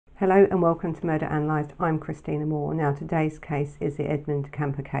Hello and welcome to Murder Analysed. I'm Christina Moore. Now today's case is the Edmund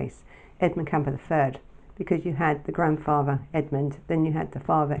Kemper case, Edmund Kemper III, because you had the grandfather Edmund, then you had the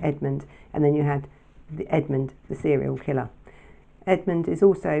father Edmund, and then you had the Edmund, the serial killer. Edmund is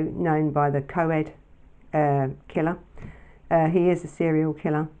also known by the co-ed killer. He is a serial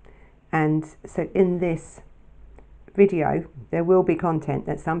killer, and so in this video there will be content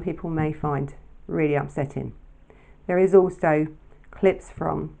that some people may find really upsetting. There is also clips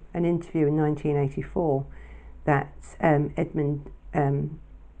from an interview in 1984 that Edmund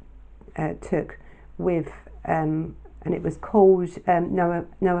took with, and it was called No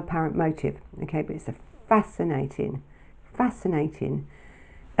Apparent Motive. Okay, but it's a fascinating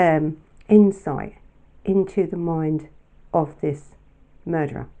insight into the mind of this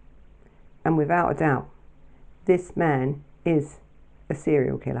murderer. And without a doubt, this man is a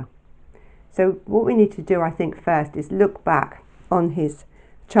serial killer. So what we need to do, I think, first is look back on his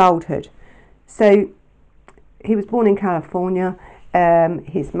childhood. So he was born in California.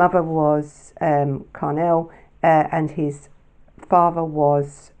 His mother was Carnell, and his father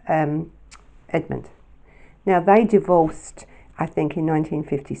was Edmund. Now they divorced, I think, in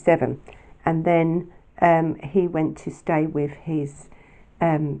 1957, and then he went to stay with his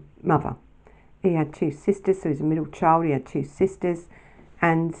mother. He had two sisters, so he was a middle child. He had two sisters,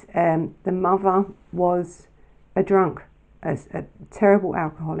 and the mother was a drunk, a terrible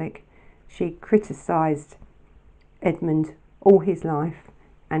alcoholic. She criticised Edmund all his life,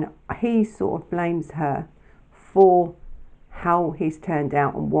 and he sort of blames her for how he's turned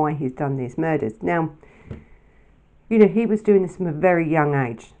out and why he's done these murders. Now, you know, he was doing this from a very young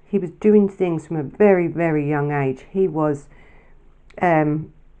age. He was doing things from a very, very young age. He was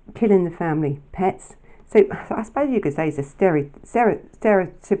killing the family pets. So I suppose you could say he's a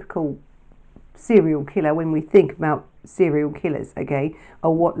stereotypical serial killer when we think about serial killers, okay,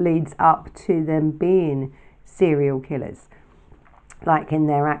 or what leads up to them being serial killers, like in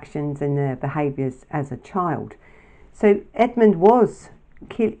their actions and their behaviours as a child. So Edmund was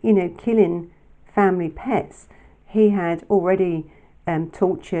killing family pets. He had already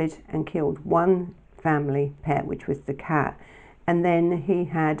tortured and killed one family pet, which was the cat, and then he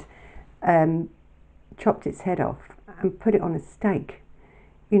had chopped its head off and put it on a stake,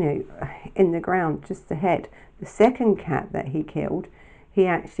 you know, in the ground, just the head. The second cat that he killed, he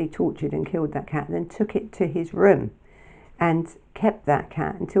actually tortured and killed that cat, then took it to his room and kept that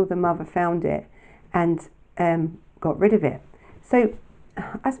cat until the mother found it and got rid of it. So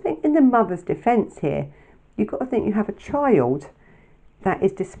I think in the mother's defence here, you've got to think you have a child that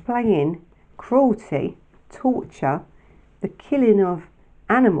is displaying cruelty, torture, the killing of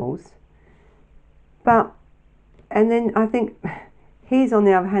animals, and then I think he's on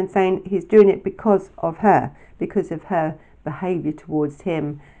the other hand saying he's doing it because of her behaviour towards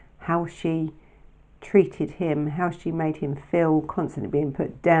him, how she treated him, how she made him feel, constantly being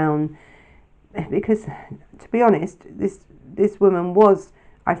put down. Because, to be honest, this woman was,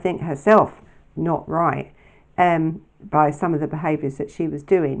 I think, herself not right by some of the behaviours that she was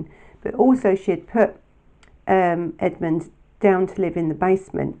doing. But also she had put Edmund down to live in the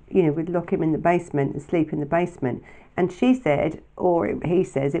basement, you know, would lock him in the basement and sleep in the basement. And she said, or he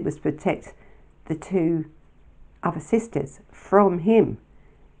says, it was to protect the two other sisters from him,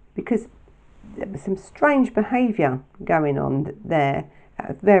 because there was some strange behaviour going on there at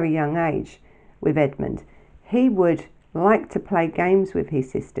a very young age with Edmund. He would like to play games with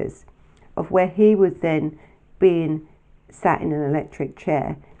his sisters, of where he was then being sat in an electric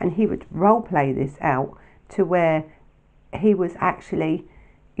chair, and he would role play this out to where he was actually,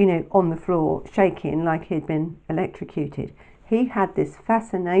 you know, on the floor shaking like he'd been electrocuted. He had this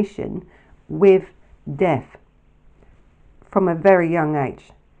fascination with death from a very young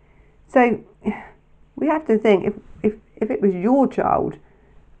age. So we have to think, if it was your child,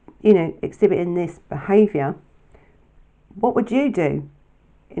 you know, exhibiting this behaviour, what would you do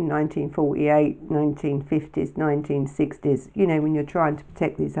in 1948, 1950s, 1960s, you know, when you're trying to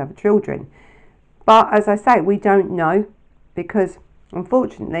protect these other children? But as I say, we don't know, because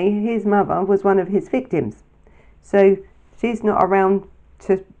unfortunately his mother was one of his victims, so she's not around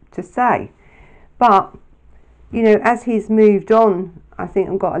to say. But you know, as he's moved on, I think,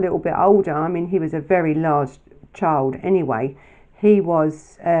 and got a little bit older, I mean, he was a very large child anyway. He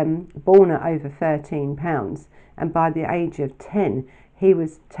was born at over 13 pounds, and by the age of 10 he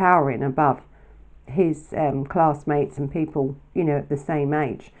was towering above his classmates and people, you know, at the same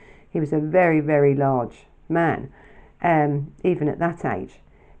age. He was a very, very large man, even at that age.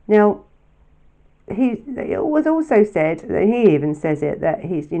 Now, it was also said, that he even says it, that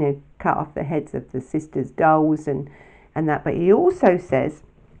he's, you know, cut off the heads of the sisters' dolls and that. But he also says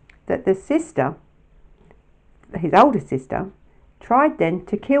that the sister, his older sister, tried then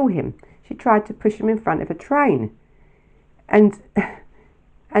to kill him. She tried to push him in front of a train. And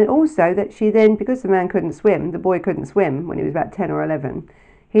also that she then, because the man couldn't swim, the boy couldn't swim when he was about 10 or 11,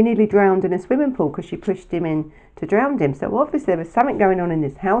 he nearly drowned in a swimming pool because she pushed him in to drown him. So obviously there was something going on in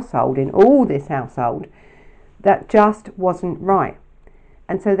this household, in all this household, that just wasn't right.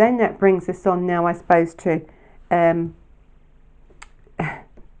 And so then that brings us on now, I suppose, to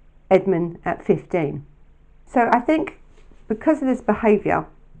Edmund at 15. So I think because of this behaviour,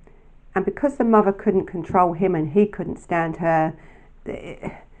 and because the mother couldn't control him and he couldn't stand her,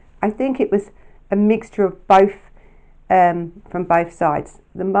 I think it was a mixture of both, from both sides.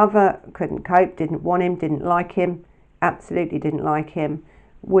 The mother couldn't cope, didn't want him, didn't like him, absolutely didn't like him,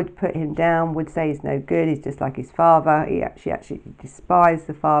 would put him down, would say he's no good, he's just like his father. She actually despised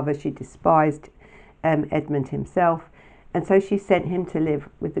the father, she despised Edmund himself, and so she sent him to live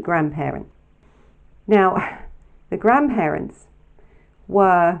with the grandparent. Now, the grandparents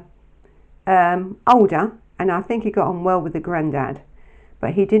were older, and I think he got on well with the granddad,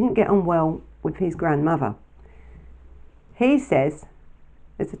 but he didn't get on well with his grandmother. He says,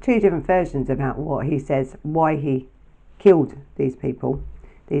 there's two different versions about what he says, why he killed these people,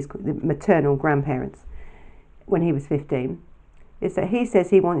 the maternal grandparents, when he was 15, is that he says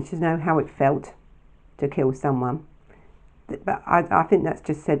he wanted to know how it felt to kill someone. But I think that's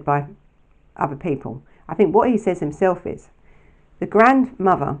just said by other people. I think what he says himself is, the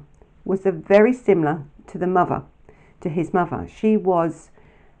grandmother was very similar to the mother, to his mother. She was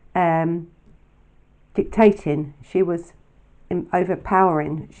dictating, she was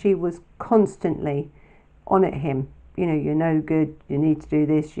overpowering, she was constantly on at him. You know, you're no good, you need to do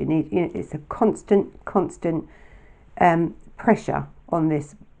this, it's a constant pressure on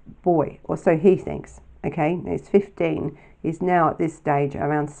this boy, or so he thinks. Okay, he's 15, he's now at this stage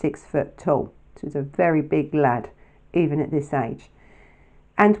around 6 foot tall, so he's a very big lad, even at this age.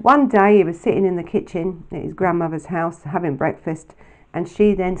 And one day he was sitting in the kitchen at his grandmother's house having breakfast, and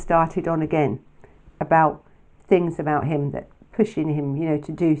she then started on again about things about him, that pushing him, you know,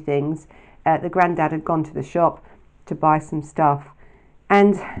 to do things. The granddad had gone to the shop to buy some stuff,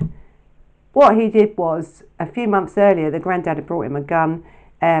 and what he did was, a few months earlier, the granddad had brought him a gun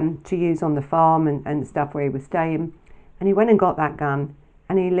to use on the farm and stuff where he was staying, and he went and got that gun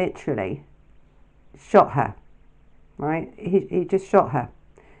and he literally shot her. Right, he just shot her,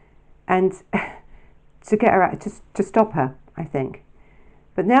 and to get her out, to stop her, I think.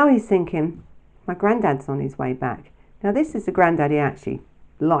 But now he's thinking, my granddad's on his way back. Now this is the granddad he actually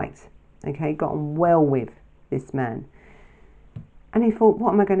liked, okay, got on well with this man. And he thought,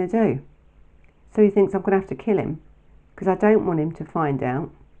 what am I going to do? So he thinks, I'm going to have to kill him, because I don't want him to find out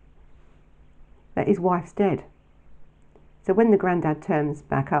that his wife's dead. So when the granddad turns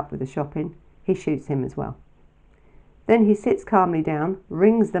back up with the shopping, he shoots him as well. Then he sits calmly down,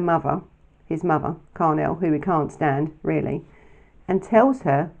 rings the mother, his mother, Carnell, who he can't stand, really, and tells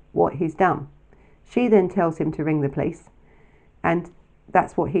her what he's done. She then tells him to ring the police, and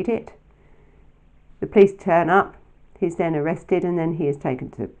that's what he did. The police turn up, he's then arrested, and then he is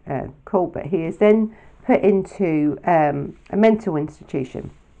taken to court, but he is then put into a mental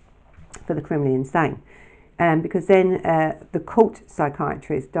institution for the criminally insane. Because then the court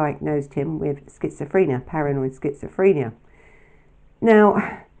psychiatrist diagnosed him with schizophrenia, paranoid schizophrenia. Now,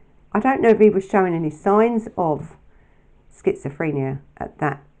 I don't know if he was showing any signs of schizophrenia at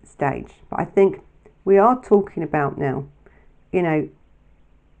that stage, but I think we are talking about now, you know,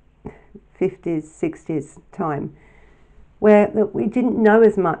 50s, 60s time, where we didn't know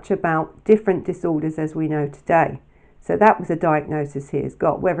as much about different disorders as we know today. So that was a diagnosis he has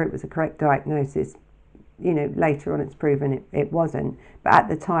got. Whether it was a correct diagnosis, you know, later on it's proven it wasn't. But at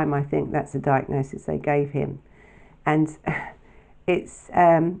the time, I think that's the diagnosis they gave him. And it's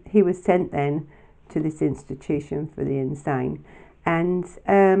he was sent then to this institution for the insane, and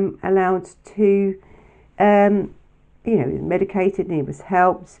allowed to, you know, he was medicated and he was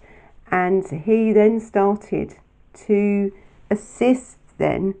helped. And he then started to assist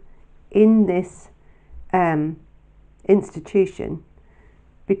then in this institution,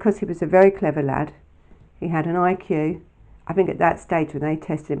 because he was a very clever lad. He had an IQ, I think at that stage when they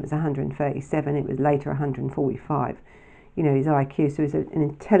tested him it was 137, it was later 145, you know, his IQ. So he's an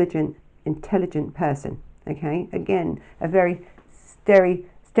intelligent person, okay? Again, a very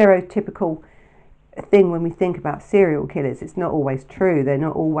stereotypical thing when we think about serial killers. It's not always true, they're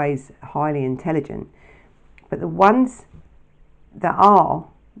not always highly intelligent. But the ones that are,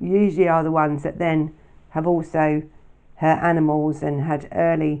 usually are the ones that then have also hurt animals and had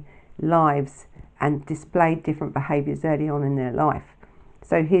early lives and displayed different behaviours early on in their life.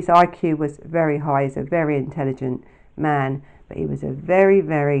 So his IQ was very high. He's a very intelligent man, but he was a very,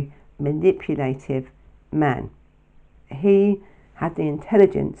 very manipulative man. He had the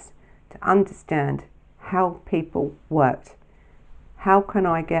intelligence to understand how people worked. How can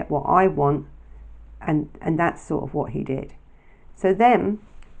I get what I want? And that's sort of what he did. So then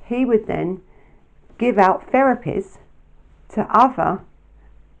he would then give out therapies to other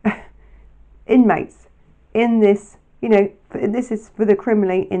inmates in this, this is for the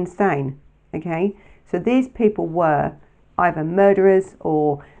criminally insane, okay? So these people were either murderers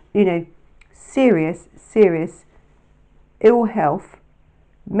or, serious ill health,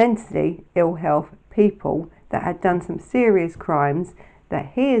 mentally ill health people that had done some serious crimes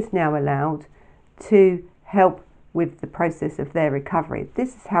that he is now allowed to help with the process of their recovery.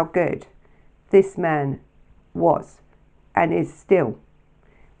 This is how good this man was and is still.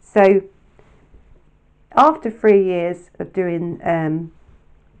 So after 3 years of being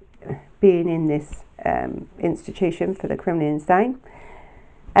in this institution for the criminally insane,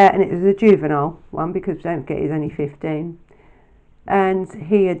 and it was a juvenile one because don't forget he's only 15, and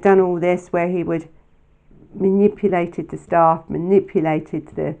he had done all this where he would manipulated the staff, manipulated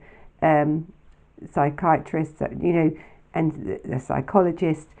the psychiatrists, and the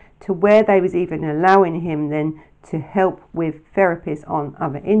psychologists, to where they was even allowing him then to help with therapies on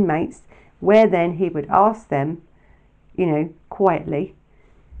other inmates, where then he would ask them, quietly,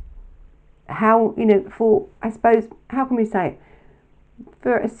 how, for, I suppose, how can we say it,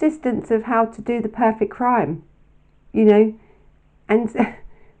 for assistance of how to do the perfect crime, and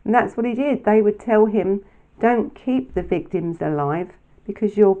that's what he did. They would tell him, don't keep the victims alive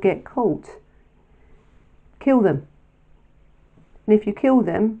because you'll get caught. Kill them. And if you kill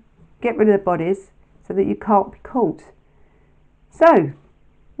them, get rid of the bodies so that you can't be caught. So,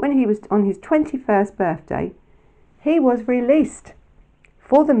 when he was on his 21st birthday, he was released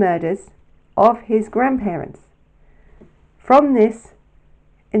for the murders of his grandparents from this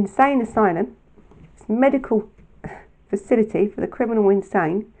insane asylum, this medical facility for the criminal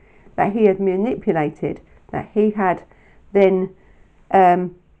insane that he had manipulated, that he had then,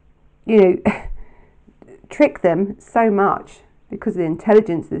 tricked them so much because of the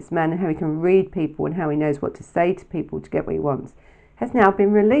intelligence of this man and how he can read people and how he knows what to say to people to get what he wants, has now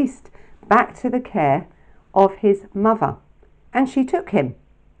been released back to the care of his mother. And she took him,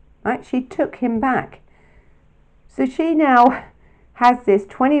 right? She took him back. So she now has this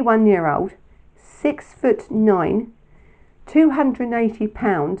 21-year-old, 6'9",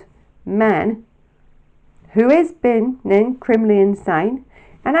 280-pound man who has been then criminally insane.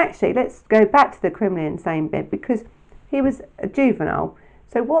 And actually, let's go back to the criminally insane bit, because he was a juvenile.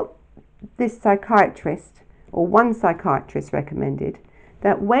 So what this psychiatrist, or one psychiatrist, recommended,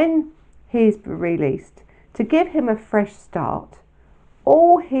 that when he's released, to give him a fresh start,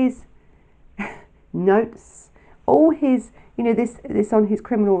 all his notes, all his, this on his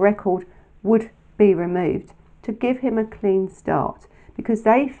criminal record would be removed, to give him a clean start, because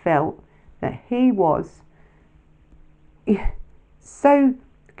they felt that he was so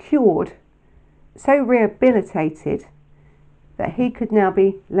cured, so rehabilitated, that he could now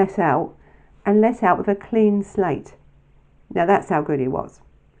be let out, and let out with a clean slate. Now that's how good he was.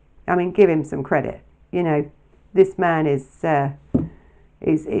 I mean, give him some credit. This man is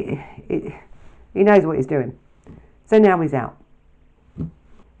he knows what he's doing. So now he's out.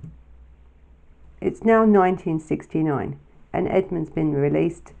 It's now 1969, and Edmund's been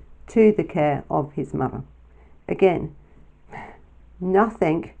released to the care of his mother. Again,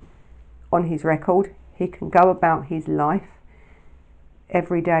 nothing on his record. He can go about his life,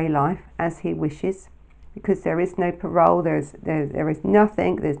 everyday life, as he wishes, because there is no parole, there is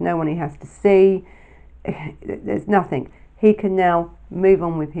nothing, there's no one he has to see, there's nothing. He can now move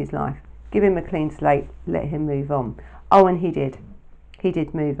on with his life. Give him a clean slate, let him move on. Oh, and he did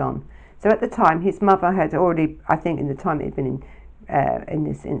move on. So at the time, his mother had already, I think in the time he'd been in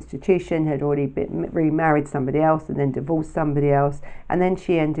this institution, had already remarried somebody else and then divorced somebody else, and then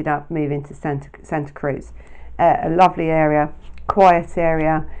she ended up moving to Santa Cruz, a lovely area, quiet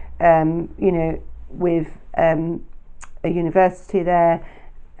area, with a university there,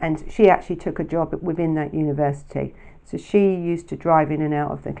 and she actually took a job within that university. So she used to drive in and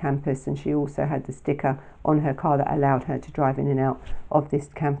out of the campus, and she also had the sticker on her car that allowed her to drive in and out of this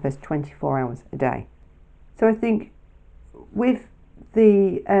campus 24 hours a day. So I think with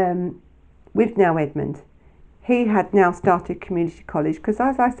now Edmund, he had now started community college, because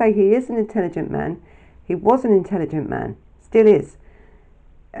as I say, he is an intelligent man. He was an intelligent man, still is.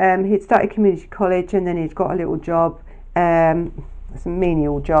 He'd started community college, and then he'd got a little job, some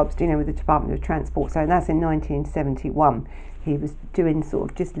menial jobs, with the Department of Transport. So that's in 1971. he was doing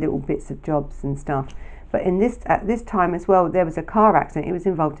sort of just little bits of jobs and stuff. But at this time as well, there was a car accident. He was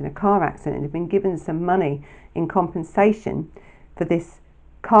involved in a car accident and had been given some money in compensation for this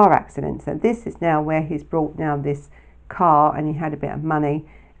car accident. So this is now where he's brought now this car, and he had a bit of money,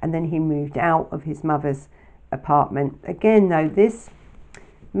 and then he moved out of his mother's apartment. Again though, this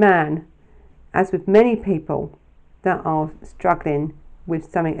man, as with many people that are struggling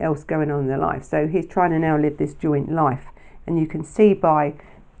with something else going on in their life, so he's trying to now live this joint life, and you can see by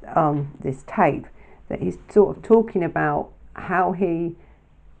this tape that he's sort of talking about how he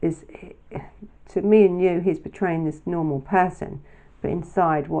is, to me and you, he's portraying this normal person, but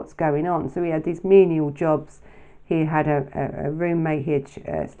inside what's going on. So he had these menial jobs. He had a roommate. He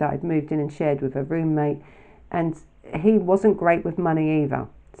had moved in and shared with a roommate, and he wasn't great with money either.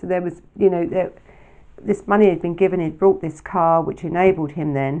 So there was, this money had been given. He'd brought this car, which enabled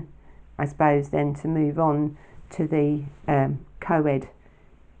him then, I suppose, then to move on to the co-ed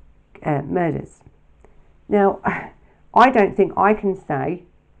murders. Now, I don't think I can say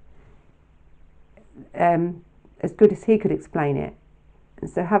as good as he could explain it. And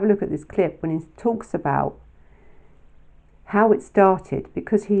so have a look at this clip when he talks about how it started,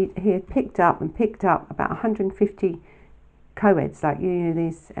 because he had picked up about 150 co-eds, like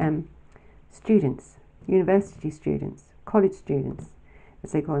these students, university students, college students,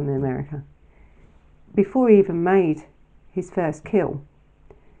 as they call them in America, before he even made his first kill.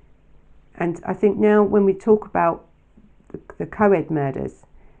 And I think now when we talk about the co-ed murders,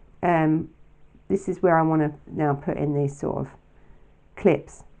 this is where I want to now put in these sort of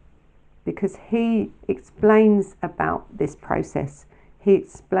clips, because he explains about this process. He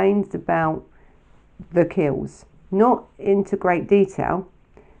explains about the kills, not into great detail,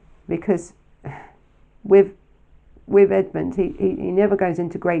 because with Edmund, he never goes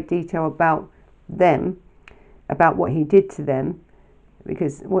into great detail about them, about what he did to them,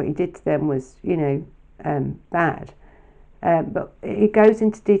 because what he did to them was, bad. But he goes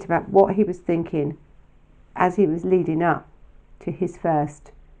into detail about what he was thinking as he was leading up to his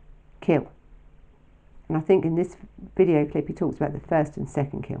first kill. And I think in this video clip he talks about the first and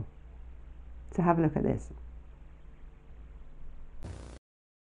second kill. So have a look at this.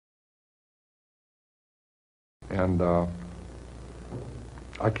 And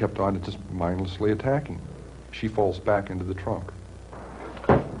I kept on just mindlessly attacking. She falls back into the trunk.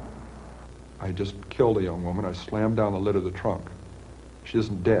 I just killed a young woman. I slammed down the lid of the trunk. She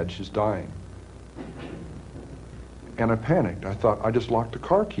isn't dead, she's dying. And I panicked. I thought, I just locked the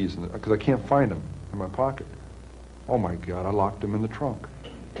car keys in because I can't find them in my pocket. Oh my God, I locked them in the trunk.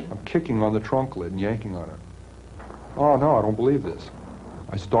 I'm kicking on the trunk lid and yanking on it. Oh no, I don't believe this.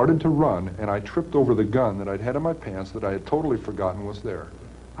 I started to run, and I tripped over the gun that I'd had in my pants that I had totally forgotten was there.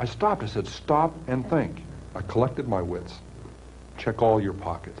 I stopped. I said, stop and think. I collected my wits. Check all your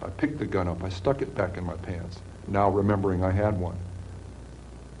pockets. I picked the gun up. I stuck it back in my pants, now remembering I had one.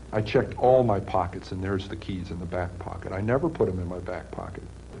 I checked all my pockets, and there's the keys in the back pocket. I never put them in my back pocket.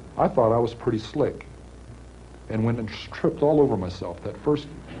 I thought I was pretty slick, and went and tripped all over myself, that first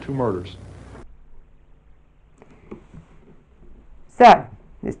 2 murders. So,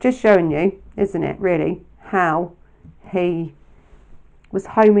 it's just showing you, isn't it, really, how he was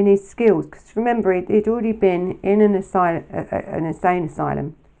homing his skills. Because remember, he'd already been in an insane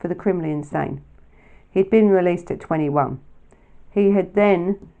asylum for the criminally insane. He'd been released at 21. He had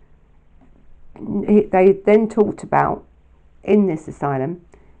then, they then talked about, in this asylum,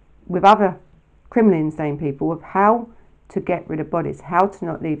 with other criminally insane people, of how to get rid of bodies, how to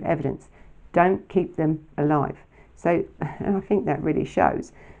not leave evidence. Don't keep them alive. So, and I think that really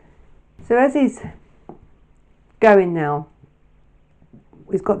shows. So as he's going now,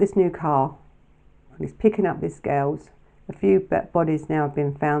 he's got this new car, and he's picking up these scales. A few bodies now have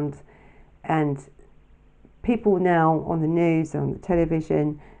been found, and people now on the news, on the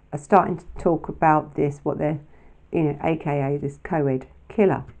television, are starting to talk about this, what they're, AKA this co-ed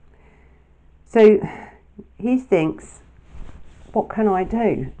killer. So he thinks, what can I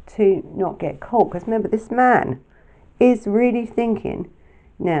do to not get caught? Because remember, this man is really thinking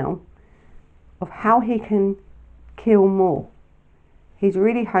now of how he can kill more. He's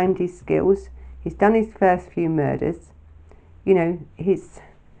really honed his skills. He's done his first few murders. And he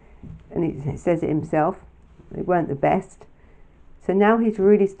says it himself, they weren't the best. So now he's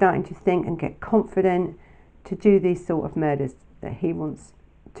really starting to think and get confident to do these sort of murders that he wants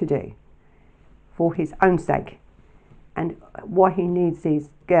to do for his own sake, and why he needs these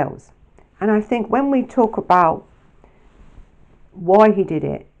girls. And I think when we talk about why he did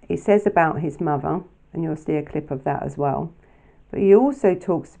it, he says about his mother, and you'll see a clip of that as well. But he also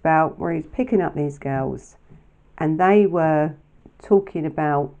talks about where he's picking up these girls and they were talking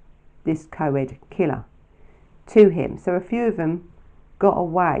about this co-ed killer to him. So a few of them got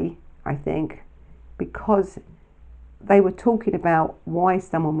away, I think, because they were talking about why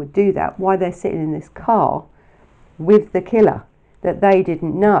someone would do that, why they're sitting in this car with the killer that they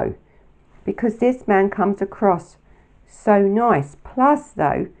didn't know. Because this man comes across so nice. Plus,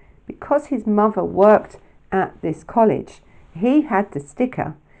 though, because his mother worked at this college, he had the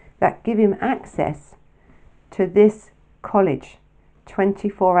sticker that give him access to this college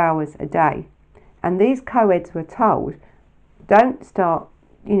 24 hours a day. And these co-eds were told, don't start,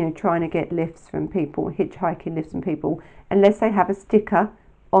 trying to get lifts from people, hitchhiking lifts from people, unless they have a sticker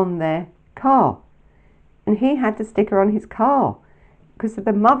on their car. And he had the sticker on his car because of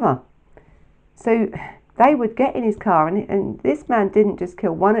the mother. So they would get in his car, and this man didn't just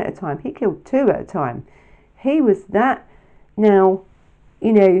kill one at a time, he killed two at a time. He was that now,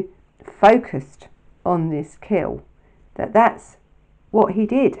 focused on this kill, that's what he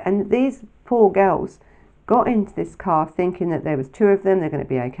did. And these poor girls got into this car thinking that there was two of them, they're going to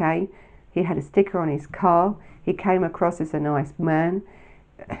be okay. He had a sticker on his car. He came across as a nice man,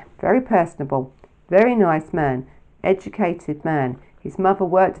 very personable, very nice man, educated man. His mother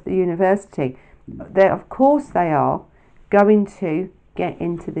worked at the university. Of course they are going to get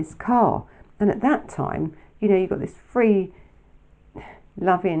into this car. And at that time, you've got this free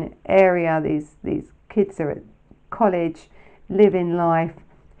loving area. These kids are at college, living life.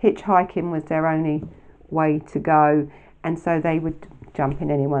 Hitchhiking was their only way to go, and so they would jump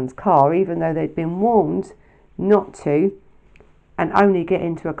in anyone's car, even though they'd been warned not to, and only get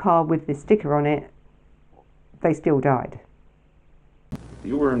into a car with this sticker on it. They still died.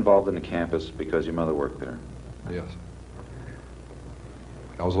 You were involved in the campus because your mother worked there. Yes.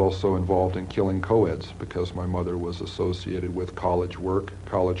 I was also involved in killing co-eds because my mother was associated with college work,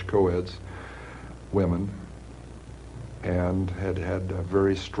 college co-eds, women, and had a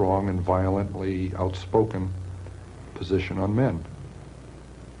very strong and violently outspoken position on men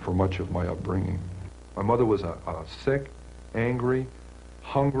for much of my upbringing. My mother was a sick, angry,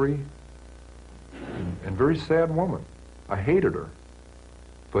 hungry, and very sad woman. I hated her,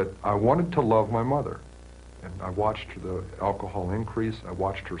 but I wanted to love my mother. And I watched the alcohol increase. I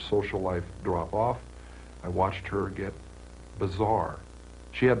watched her social life drop off. I watched her get bizarre.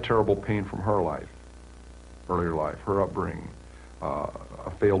 She had terrible pain from her life, earlier life, her upbringing, a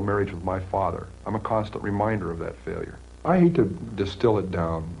failed marriage with my father. I'm a constant reminder of that failure. I hate to distill it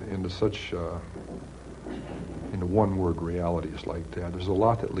down into such, into one-word realities like that. There's a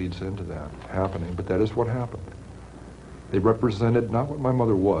lot that leads into that happening, but that is what happened. They represented not what my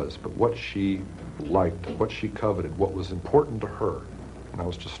mother was, but what she liked, what she coveted, what was important to her, and I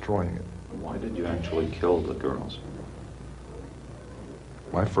was destroying it. Why did you actually kill the girls?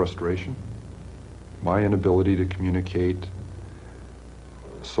 My frustration, my inability to communicate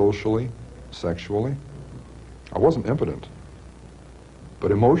socially, sexually. I wasn't impotent,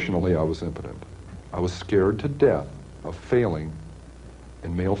 but emotionally I was impotent. I was scared to death of failing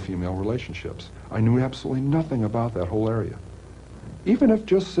in male-female relationships. I knew absolutely nothing about that whole area, even if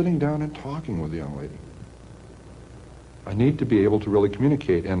just sitting down and talking with a young lady. I need to be able to really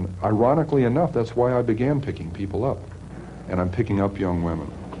communicate, and ironically enough, that's why I began picking people up. And I'm picking up young women,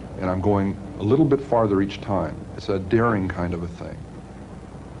 and I'm going a little bit farther each time. It's a daring kind of a thing.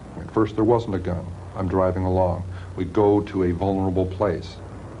 At first there wasn't a gun. I'm driving along. We go to a vulnerable place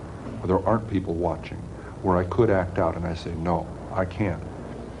where there aren't people watching, where I could act out, and I say, no, I can't.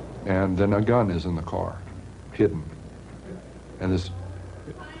 And then a gun is in the car, hidden. And this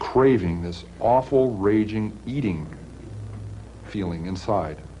craving, this awful, raging, eating feeling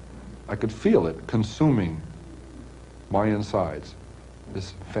inside. I could feel it consuming my insides.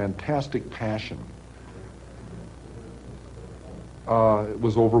 This fantastic passion. It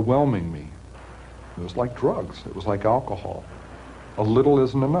was overwhelming me. It was like drugs. It was like alcohol. A little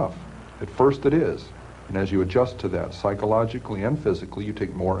isn't enough. At first it is. And as you adjust to that psychologically and physically, you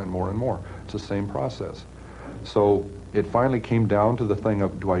take more and more and more. It's the same process. So it finally came down to the thing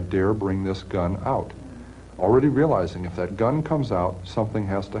of, do I dare bring this gun out? Already realizing if that gun comes out, something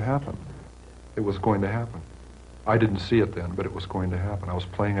has to happen. It was going to happen. I didn't see it then, but it was going to happen. I was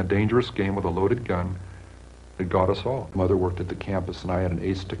playing a dangerous game with a loaded gun that got us all. Mother worked at the campus, and I had an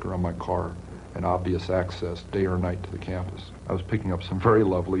A sticker on my car, an obvious access day or night to the campus. I was picking up some very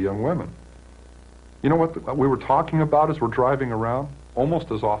lovely young women. You know what we were talking about as we're driving around?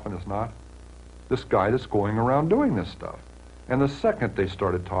 Almost as often as not, this guy that's going around doing this stuff. And the second they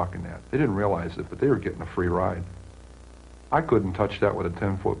started talking that, they didn't realize it, but they were getting a free ride. I couldn't touch that with a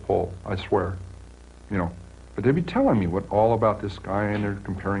 10-foot pole, I swear. You know, but they'd be telling me all about this guy, and they're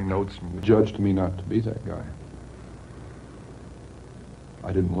comparing notes, and judged me not to be that guy.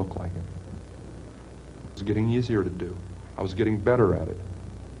 I didn't look like him. It was getting easier to do. I was getting better at it.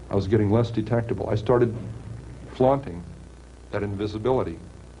 I was getting less detectable. I started flaunting that invisibility,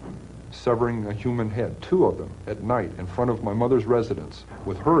 severing a human head, 2 of them, at night in front of my mother's residence,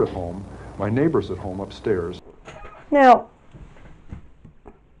 with her at home, my neighbors at home upstairs. Now,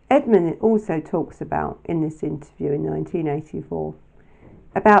 Edmund also talks about, in this interview in 1984,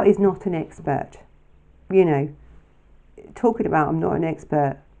 about he's not an expert. You know, talking about I'm not an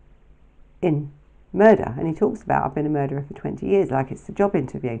expert in murder. And he talks about I've been a murderer for 20 years, like it's a job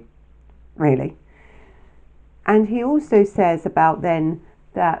interview, really. And he also says about then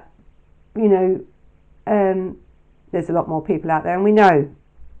that, you know, there's a lot more people out there, and we know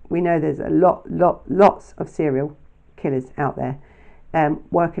there's a lots of serial killers out there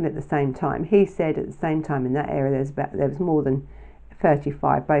working at the same time. He said at the same time in that area there was more than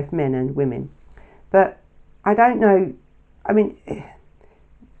 35, both men and women. But I don't know, I mean,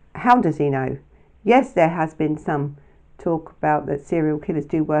 how does he know? Yes, there has been some talk about that serial killers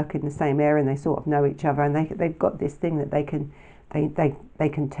do work in the same area and they sort of know each other, and they've got this thing that they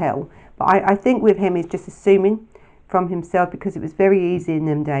can tell. But I think with him he's just assuming from himself, because it was very easy in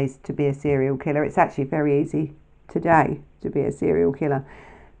them days to be a serial killer. It's actually very easy today to be a serial killer,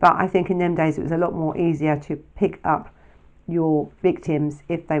 but I think in them days it was a lot more easier to pick up your victims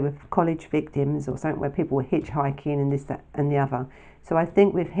if they were college victims or something where people were hitchhiking and this, that and the other. So I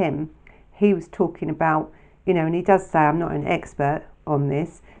think with him, he was talking about, you know, and he does say, I'm not an expert on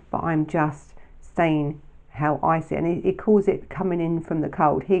this, but I'm just saying how I see it. And he calls it coming in from the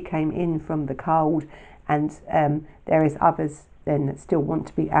cold. He came in from the cold, and there is others then that still want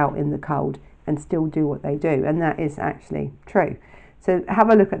to be out in the cold and still do what they do. And that is actually true. So have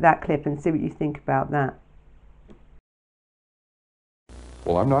a look at that clip and see what you think about that.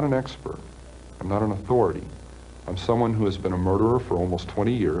 Well, I'm not an expert. I'm not an authority. I'm someone who has been a murderer for almost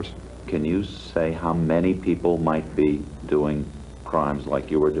 20 years. Can you say how many people might be doing crimes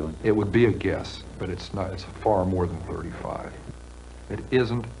like you were doing? It would be a guess, but it's not. It's far more than 35. It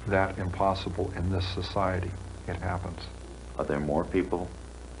isn't that impossible in this society. It happens. Are there more people?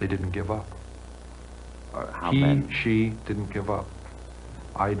 They didn't give up. How many? She didn't give up.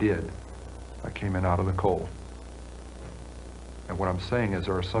 I did. I came in out of the cold. And what I'm saying is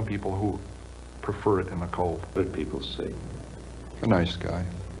there are some people who prefer it in the cold. What did people see? A nice guy.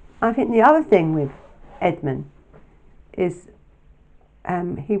 I think the other thing with Edmund is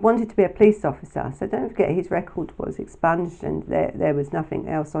he wanted to be a police officer. So don't forget his record was expunged, and there was nothing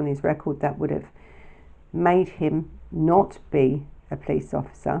else on his record that would have made him not be a police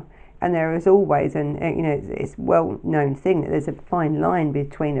officer. And there is always, and you know, it's a well-known thing that there's a fine line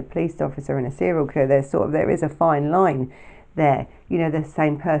between a police officer and a serial killer. There is a fine line there. You know, the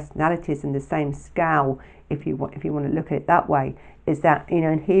same personalities and the same scowl, if you want to look at it that way, is that, you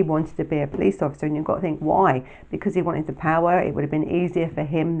know, and he wanted to be a police officer, and you've got to think why. Because he wanted the power. It would have been easier for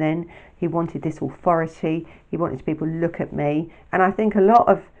him then. He wanted this authority. He wanted people to look at me. And I think a lot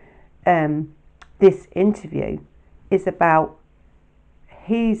of this interview is about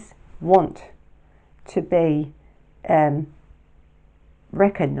his want to be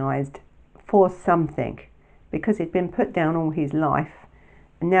recognised for something, because he'd been put down all his life,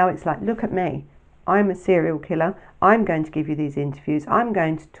 and now it's like, look at me, I'm a serial killer, I'm going to give you these interviews, I'm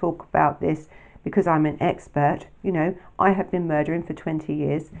going to talk about this because I'm an expert, you know, I have been murdering for 20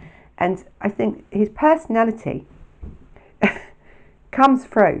 years. And I think his personality comes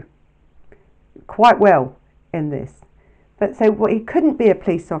through quite well in this. But so he couldn't be a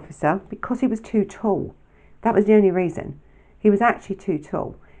police officer because he was too tall. That was the only reason. He was actually too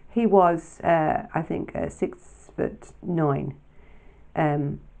tall. He was, I think, 6'9"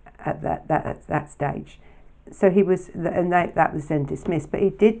 at that stage. So he was, and that was then dismissed. But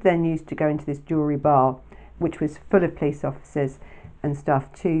he did then used to go into this jewellery bar, which was full of police officers and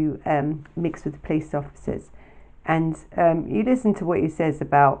stuff, to mix with the police officers. And you listen to what he says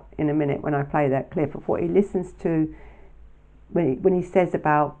about in a minute when I play that clip of what he listens to. When he says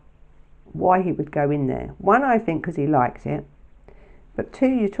about why he would go in there. One, I think because he liked it, but two,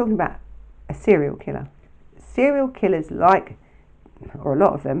 you're talking about a serial killer. Serial killers like, or a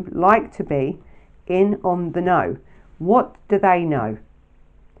lot of them, like to be in on the know. What do they know?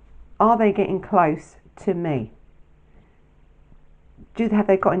 Are they getting close to me? Have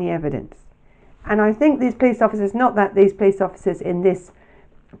they got any evidence? And I think these police officers, not that these police officers in this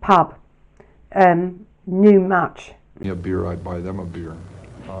pub knew much. A beer, I'd buy them a beer.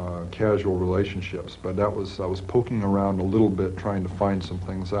 Casual relationships, but I was poking around a little bit trying to find some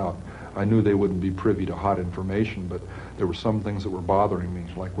things out. I knew they wouldn't be privy to hot information, but there were some things that were bothering me,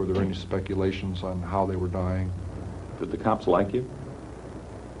 like were there any speculations on how they were dying? Did the cops like you?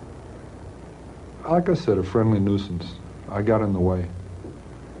 Like I said, a friendly nuisance. I got in the way,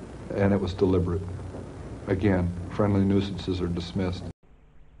 and it was deliberate. Again, friendly nuisances are dismissed.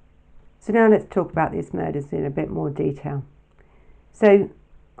 So now let's talk about these murders in a bit more detail. So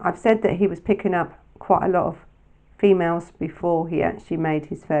I've said that he was picking up quite a lot of females before he actually made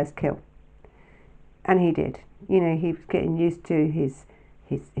his first kill. And he did. You know, he was getting used to his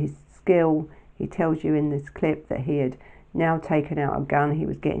skill. He tells you in this clip that he had now taken out a gun. He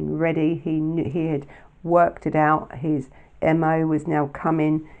was getting ready. He knew, he had worked it out. His MO was now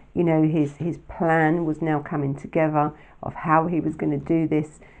coming. You know, his plan was now coming together of how he was going to do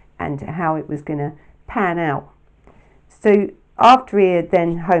this and how it was going to pan out. So after he had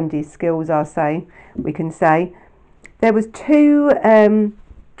then honed his skills, we can say, there was two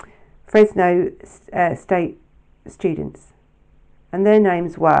Fresno State students, and their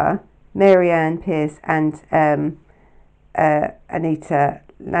names were Mary Ann Pierce and Anita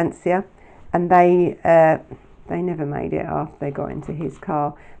Lancia, and they never made it after they got into his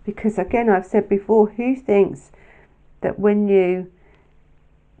car, because again, I've said before, who thinks that when you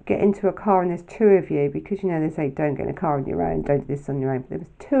get into a car and there's two of you, because you know they say don't get in a car on your own, don't do this on your own, but there was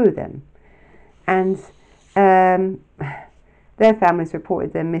two of them, and their families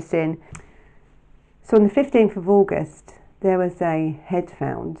reported them missing. So on the 15th of August there was a head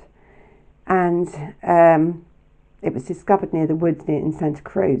found, and it was discovered near the woods in Santa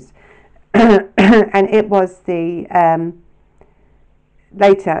Cruz. And it was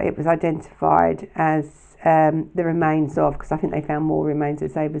later it was identified as the remains of, because I think they found more remains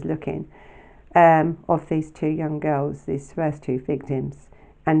as they was looking, of these two young girls, these first two victims.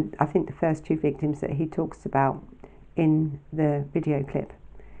 And I think the first two victims that he talks about in the video clip,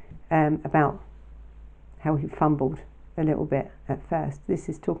 about how he fumbled a little bit at first. This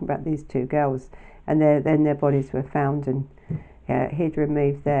is talking about these two girls, and then their bodies were found, and he'd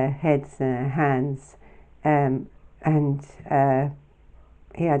removed their heads and their hands, and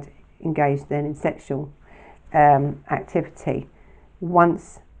he had engaged then in sexual activity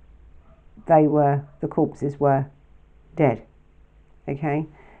once the corpses were dead. Okay,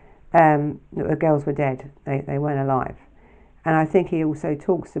 the girls were dead, they weren't alive. And I think he also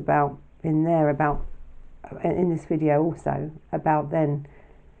talks about in this video also about then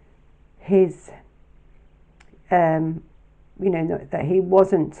his that he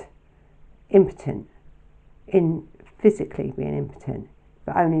wasn't impotent in physically being impotent,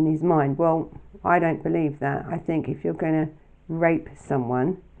 but only in his mind. Well, I don't believe that. I think if you're going to rape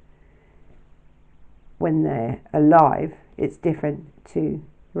someone when they're alive, it's different to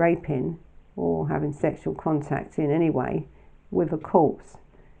raping or having sexual contact in any way with a corpse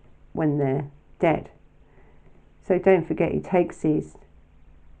when they're dead. So don't forget, he takes his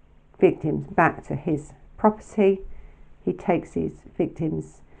victims back to his property. He takes his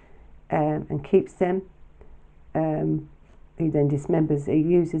victims and keeps them. He then dismembers, he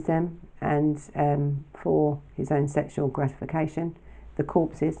uses them and for his own sexual gratification, the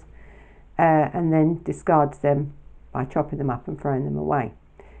corpses, and then discards them by chopping them up and throwing them away.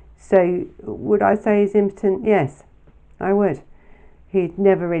 So would I say he's impotent? Yes, I would. He'd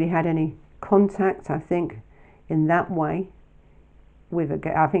never really had any contact, I think, in that way with a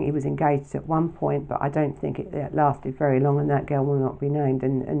girl. I think he was engaged at one point, but I don't think it lasted very long, and that girl will not be named,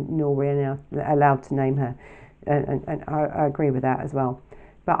 and nor we're now allowed to name her. And I agree with that as well.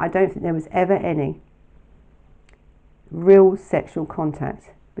 But I don't think there was ever any real sexual contact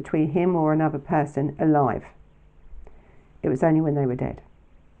between him or another person alive. It was only when they were dead.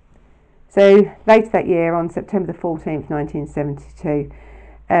 So later that year, on September the 14th, 1972,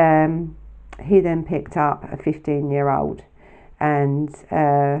 he then picked up a 15-year-old, and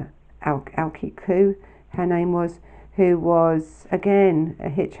Alki Ku, her name was, who was again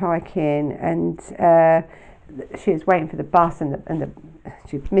hitchhiking, and she was waiting for the bus, and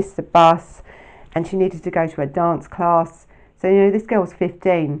she missed the bus, and she needed to go to a dance class. So this girl was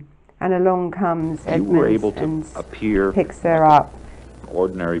 15, and along comes Edmund, you were able to and appear picks her up.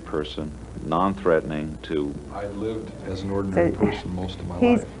 Ordinary person, non-threatening to... I lived as an ordinary person most of my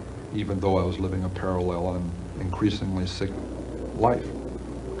life, even though I was living a parallel and increasingly sick life,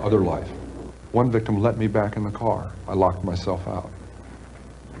 other life. One victim let me back in the car. I locked myself out.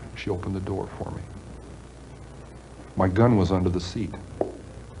 She opened the door for me. My gun was under the seat.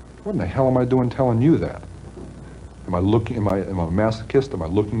 What in the hell am I doing telling you that? Am I a masochist? Am I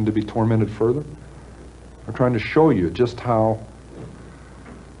looking to be tormented further? I'm trying to show you just how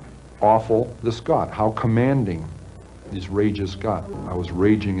awful this got, how commanding these rages got. I was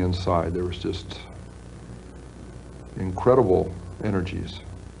raging inside. There was just incredible energies,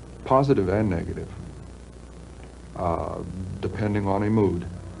 positive and negative, depending on a mood.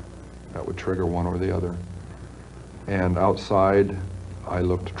 that would trigger one or the other. And outside, I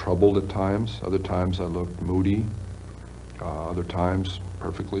looked troubled at times. Other times I looked moody. Other times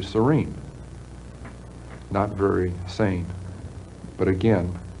perfectly serene. Not very sane. But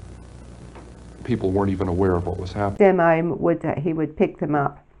again, people weren't even aware of what was happening. Demo would that he would pick them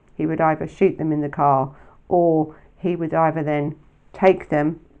up. He would either shoot them in the car, or he would either then take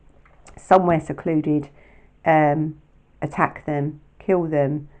them somewhere secluded, attack them, kill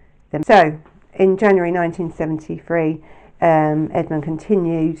them. So in January 1973, Edmund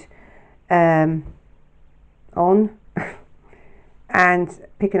continued on and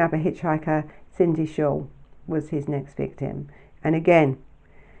picking up a hitchhiker. Cindy Shaw was his next victim, and again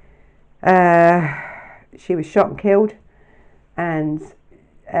she was shot and killed, and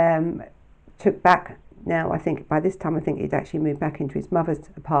took back. Now I think by this time he'd actually moved back into his mother's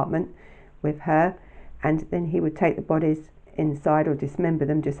apartment with her, and then he would take the bodies inside or dismember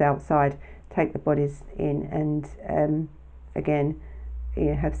them just outside, take the bodies in, and again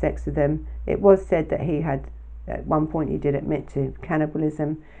have sex with them. It was said that he had, at one point he did admit to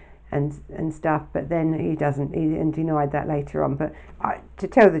cannibalism and stuff, but then he denied that later on. But to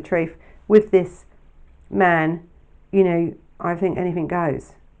tell the truth, with this man, I think anything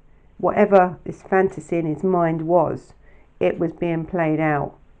goes. Whatever this fantasy in his mind was, it was being played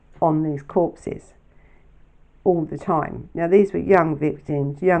out on these corpses all the time. Now these were young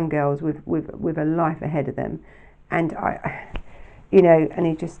victims, young girls with a life ahead of them, and and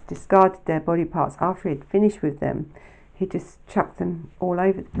he just discarded their body parts after he'd finished with them. He just chucked them all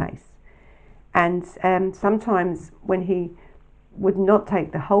over the place. And sometimes when he would not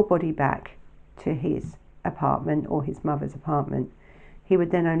take the whole body back to his apartment or his mother's apartment, he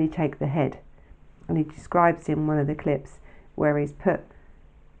would then only take the head. And he describes in one of the clips where he's put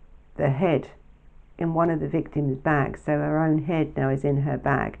the head in one of the victim's bags, so her own head now is in her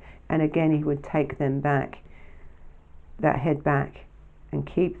bag, and again he would take them back, that head back, and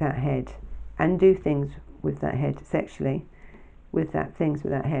keep that head and do things with that head sexually, with that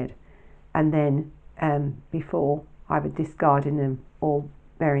head, and then before either discarding them or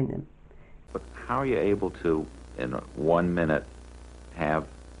burying them. But how are you able to, in 1 minute, have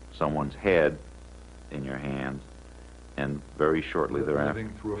someone's head in your hands, and very shortly thereafter?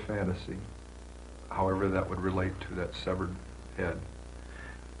 Living through a fantasy, however that would relate to that severed head.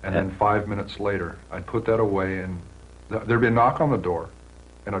 And then 5 minutes later, I'd put that away, and there'd be a knock on the door,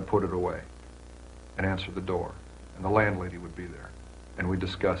 and I'd put it away and answer the door, and the landlady would be there, and we'd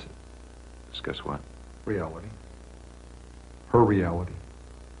discuss it. Discuss what? Reality. Her reality,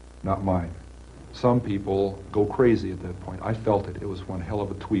 not mine. Some people go crazy at that point. I felt it. It was one hell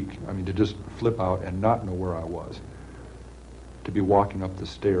of a tweak. I mean, to just flip out and not know where I was. To be walking up the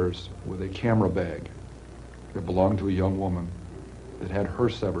stairs with a camera bag that belonged to a young woman that had her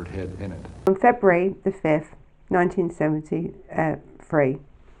severed head in it. On February the 5th, 1973,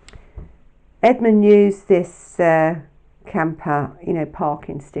 Edmund used this Kemper,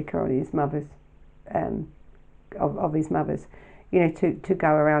 parking sticker on his mother's, of his mother's, to go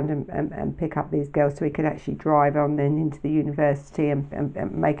around and pick up these girls, so he could actually drive on then into the university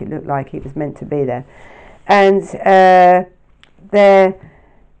and make it look like he was meant to be there. And there,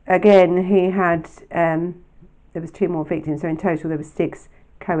 again, he had, there was 2 more victims, so in total there were 6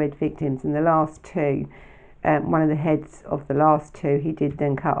 co-ed victims, and the last 2, one of the heads of the last 2 he did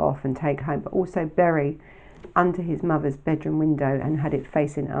then cut off and take home, but also bury under his mother's bedroom window and had it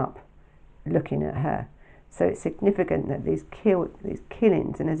facing up, looking at her. So it's significant that these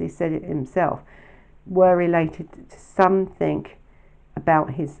killings, and as he said it himself, were related to something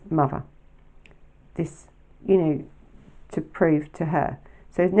about his mother. This, to prove to her.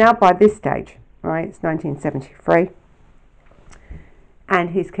 So now by this stage, right, it's 1973, and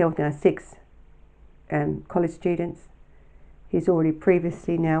he's killed now 6 college students. He's already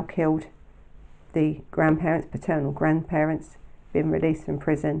previously now killed the grandparents, paternal grandparents, been released from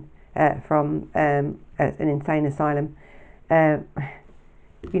prison, from an insane asylum,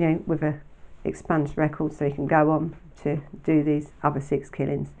 with a expunged record, so he can go on to do these other 6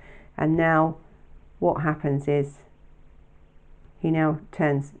 killings. And now what happens is he now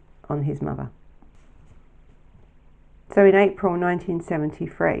turns on his mother. So in April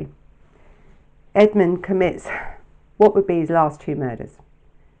 1973, Edmund commits what would be his last 2 murders.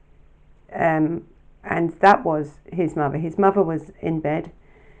 And that was his mother. His mother was in bed,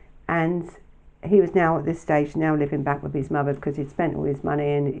 and he was now at this stage now living back with his mother because he'd spent all his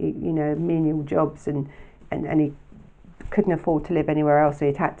money and menial jobs, and he couldn't afford to live anywhere else, so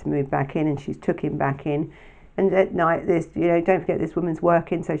he'd had to move back in, and she's took him back in. And at night, don't forget, this woman's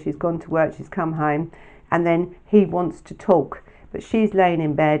working, so she's gone to work, she's come home, and then he wants to talk, but she's laying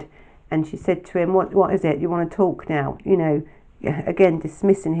in bed, and she said to him, what is it? You want to talk now? You know, again,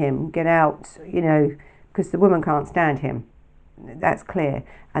 dismissing him, get out, you know, because the woman can't stand him. That's clear.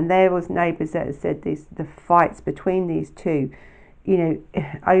 And there was neighbours that had said the fights between these two, you know,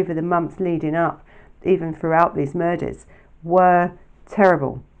 over the months leading up, even throughout these murders, were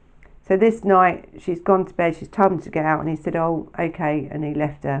terrible. So this night, she's gone to bed, she's told him to get out, and he said, oh, okay, and he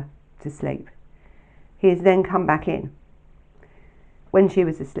left her to sleep. He has then come back in when she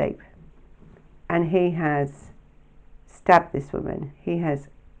was asleep, and he has stabbed this woman, he has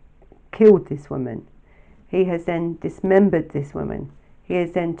killed this woman, he has then dismembered this woman, he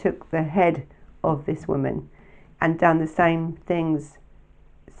has then took the head of this woman and done the same things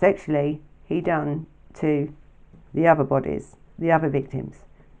sexually he done to the other bodies, the other victims.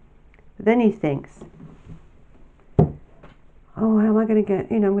 But then he thinks, oh, how am I going to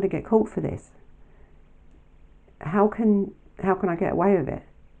get, you know, I'm going to get caught for this. How can I get away with it?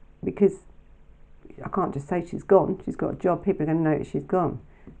 Because I can't just say she's gone. She's got a job. People are going to notice she's gone.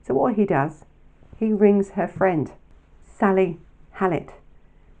 So what he does, he rings her friend, Sally Hallett,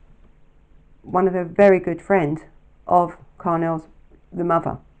 one of a very good friend of Carnell's, the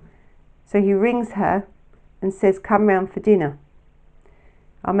mother. So he rings her and says, come round for dinner.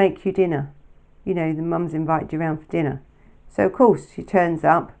 I'll make you dinner. You know, the mum's invited you round for dinner. So of course she turns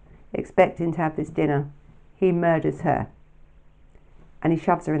up, expecting to have this dinner. He murders her. And he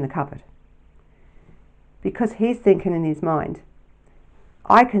shoves her in the cupboard. Because he's thinking in his mind,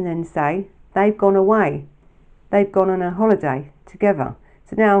 I can then say, they've gone away. They've gone on a holiday together.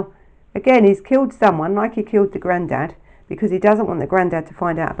 So now, again, he's killed someone, like he killed the granddad, because he doesn't want the granddad to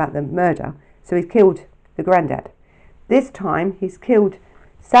find out about the murder. So he's killed the granddad. This time, he's killed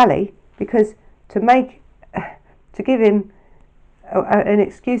Sally, because to give him an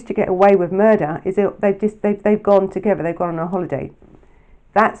excuse to get away with murder is they've gone together, they've gone on a holiday.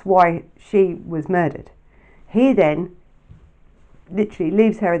 That's why she was murdered. He then literally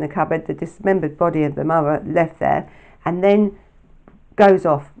leaves her in the cupboard, the dismembered body of the mother left there, and then goes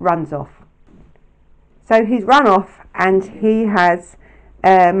off, runs off. So he's run off and he has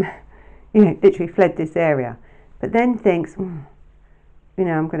literally fled this area, but then thinks, I'm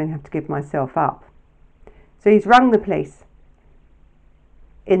going to have to give myself up. So he's rung the police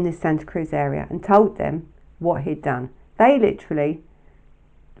in this Santa Cruz area and told them what he'd done. They literally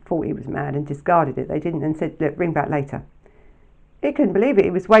thought he was mad and discarded it. They didn't, and said, look, ring back later. He couldn't believe it.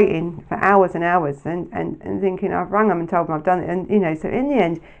 He was waiting for hours and hours and thinking, I've rung him and told him I've done it. And, so in the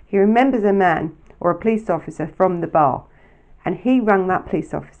end, he remembers a man or a police officer from the bar, and he rang that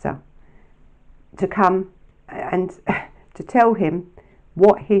police officer to come and to tell him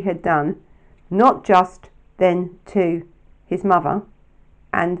what he had done, not just then to his mother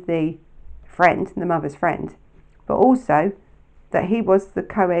and the friend, the mother's friend, but also that he was the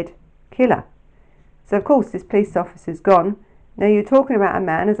co-ed killer. So of course this police officer's gone. Now you're talking about a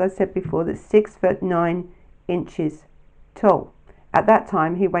man, as I said before, that's 6'9" tall. At that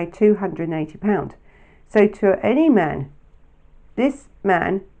time he weighed 280 pounds. So to any man, this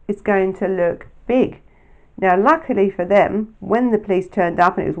man is going to look big. Now luckily for them, when the police turned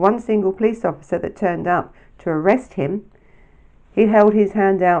up, and it was one single police officer that turned up to arrest him, he held his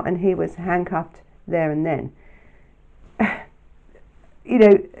hand out and he was handcuffed there and then.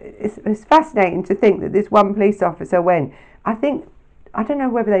 It's fascinating to think that this one police officer went. I don't know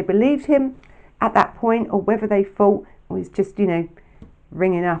whether they believed him at that point or whether they thought he was just,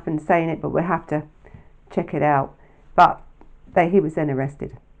 ringing up and saying it, but we'll have to check it out. But he was then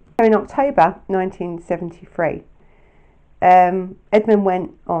arrested. So in October 1973, Edmund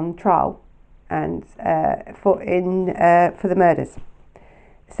went on trial and for the murders.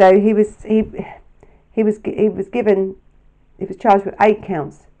 So he was charged with 8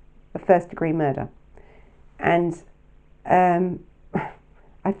 counts of first-degree murder, and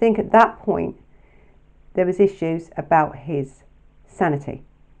I think at that point there was issues about his sanity.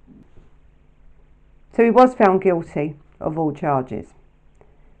 So he was found guilty of all charges,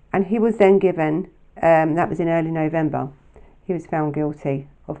 and he was then given, that was in early November, he was found guilty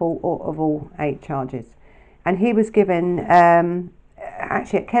of all 8 charges, and he was given,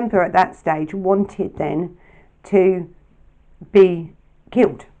 actually Kemper at that stage wanted then to be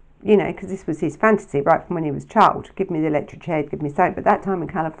killed, because this was his fantasy right from when he was a child. Give me the electric chair, give me something. But that time in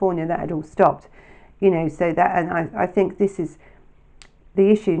California, that had all stopped, so that, and I think this is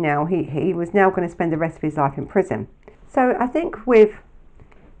the issue now. He was now going to spend the rest of his life in prison. So I think with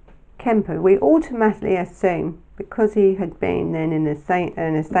Kemper, we automatically assume, because he had been then in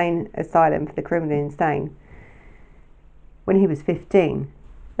an insane asylum for the criminally insane when he was 15,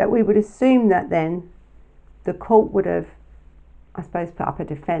 that we would assume that then the court would have, I suppose, put up a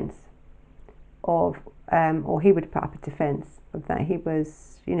defence of, or he would put up a defence of that he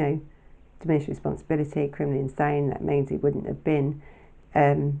was, you know, diminished responsibility, criminally insane. That means he wouldn't have been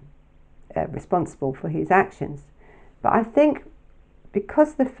responsible for his actions. But I think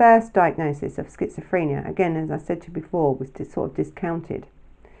because the first diagnosis of schizophrenia, again, as I said to you before, was sort of discounted,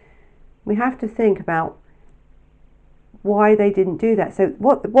 we have to think about why they didn't do that. So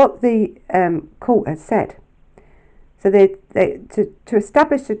what the court has said. So to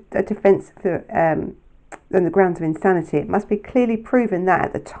establish a defence for on the grounds of insanity, it must be clearly proven that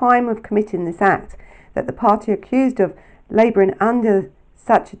at the time of committing this act, that the party accused of labouring under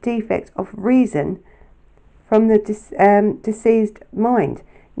such a defect of reason from the deceased mind.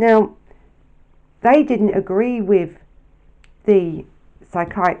 Now, they didn't agree with the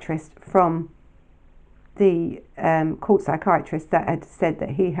psychiatrist from the court psychiatrist that had said that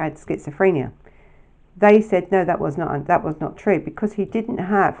he had schizophrenia. They said no, that was not true, because he didn't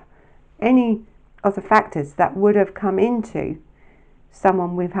have any of the factors that would have come into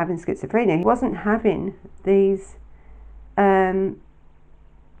someone with having schizophrenia. He wasn't having these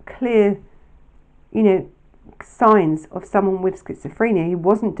clear, you know, signs of someone with schizophrenia. He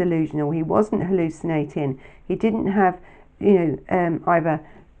wasn't delusional. He wasn't hallucinating. He didn't have, you know, either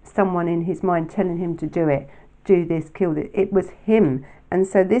someone in his mind telling him to do it, do this, kill it. It was him. And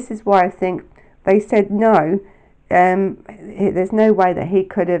so this is why I think they said no. There's no way that he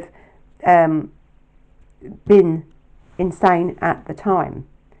could have been insane at the time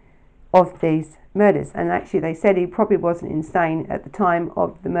of these murders. And actually they said he probably wasn't insane at the time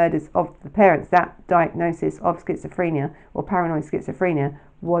of the murders of the parents. That diagnosis of schizophrenia or paranoid schizophrenia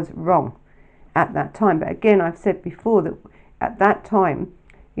was wrong at that time. But again, I've said before that at that time,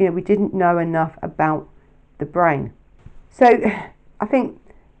 you know, we didn't know enough about the brain. So I think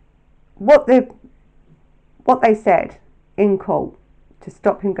what they said in court to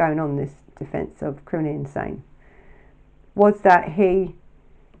stop him going on this defence of criminally insane was that he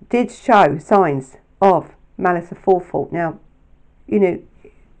did show signs of malice aforethought. Now, you know,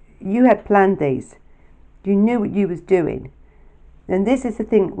 you had planned these. You knew what you was doing. And this is the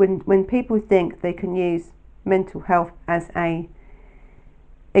thing, when people think they can use mental health as a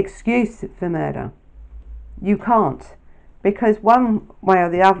excuse for murder, you can't, because one way or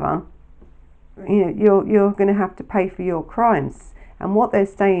the other, you know, you're going to have to pay for your crimes. And what they're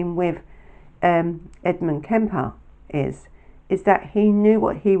saying with Edmund Kemper is that he knew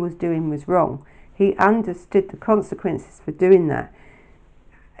what he was doing was wrong. He understood the consequences for doing that,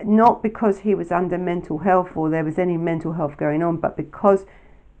 not because he was under mental health or there was any mental health going on, but because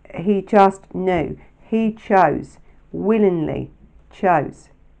he just knew. He willingly chose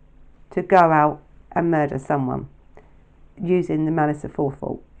to go out and murder someone using the malice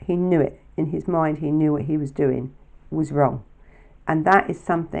aforethought. He knew it in his mind. He knew what he was doing was wrong, and that is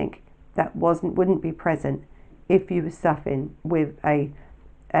something that wouldn't be present if you were suffering with an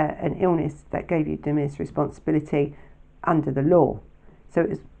illness that gave you diminished responsibility under the law. So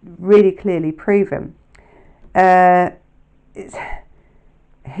it's really clearly proven. It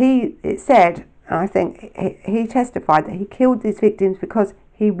said, I think he testified that he killed these victims because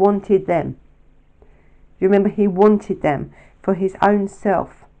he wanted them. You remember, he wanted them for his own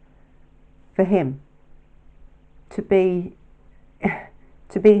self, for him to be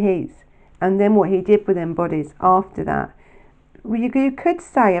his. And then what he did with them bodies after that, well, you could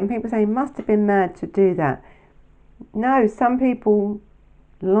say, and people say he must have been mad to do that. No, some people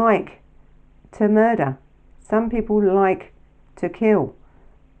like to murder. Some people like to kill.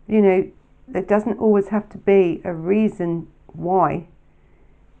 You know, there doesn't always have to be a reason why.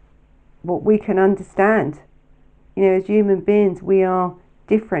 What we can understand, you know, as human beings, we are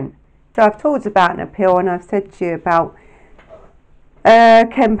different. So I've talked about an appeal, and I've said to you about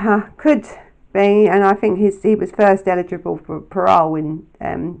Kemper could be, and I think he was first eligible for parole in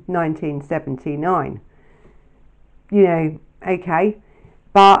 1979. You know, okay,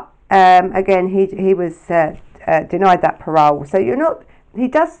 but again, he was denied that parole. So you're not. He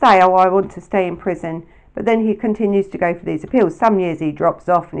does say, "Oh, I want to stay in prison," but then he continues to go for these appeals. Some years he drops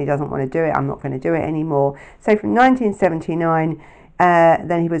off and he doesn't want to do it. I'm not going to do it anymore. So from 1979,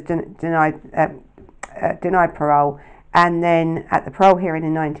 then he was denied parole. And then at the parole hearing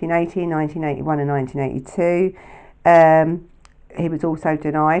in 1980, 1981 and 1982, he was also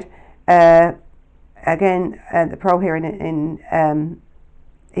denied. Again, the parole hearing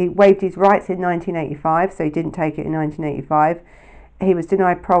he waived his rights in 1985, so he didn't take it in 1985. He was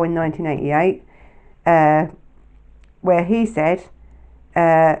denied parole in 1988, where he said,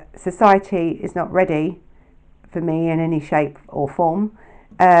 society is not ready for me in any shape or form.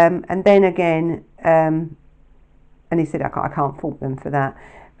 And then again, and he said, I can't fault them for that.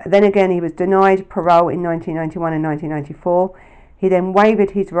 Then again, he was denied parole in 1991 and 1994. He then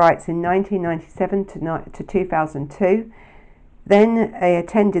waived his rights in 1997 to 2002. Then he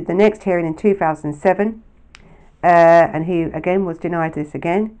attended the next hearing in 2007, and he again was denied this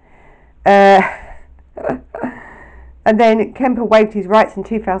again. And then Kemper waived his rights in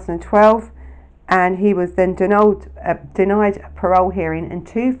 2012, and he was then denied a parole hearing in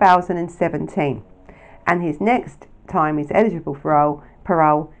 2017. And his next time he's eligible for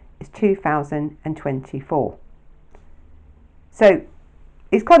parole is 2024. So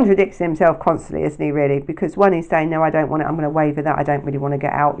he's contradicting himself constantly, isn't he, really? Because one, he's saying, no, I don't want it, I'm going to waiver that, I don't really want to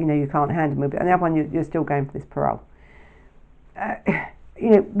get out, you can't handle me. But on the other one, you're still going for this parole.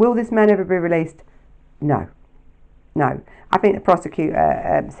 Will this man ever be released? No. No. I think the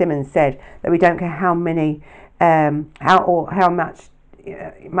prosecutor, Simmons, said that we don't care how many, how much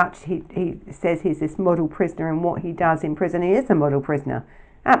he says he's this model prisoner and what he does in prison. He is a model prisoner.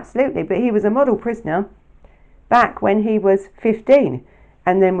 Absolutely. But he was a model prisoner back when he was 15.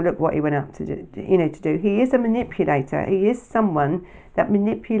 And then look what he went up to do. He is a manipulator. He is someone that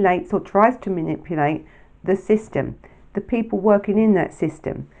manipulates or tries to manipulate the system, the people working in that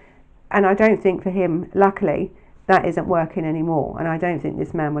system. And I don't think for him, luckily, that isn't working anymore. And I don't think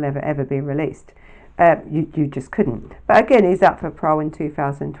this man will ever be released. You just couldn't. But again, he's up for parole in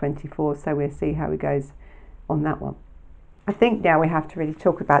 2024, so we'll see how he goes on that one. I think now we have to really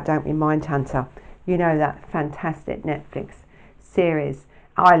talk about, don't we, Mindhunter. That fantastic Netflix series.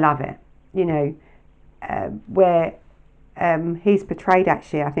 I love it. Where he's portrayed,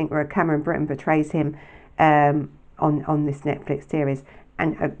 actually, I think where Cameron Britton portrays him on this Netflix series.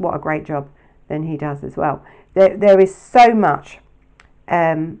 And what a great job then he does as well. There is so much,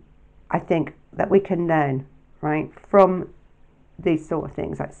 I think, that we can learn, right, from these sort of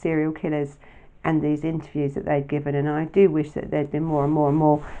things like serial killers and these interviews that they'd given. And I do wish that there'd been more and more and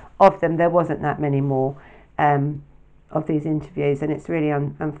more of them. There wasn't that many more of these interviews, and it's really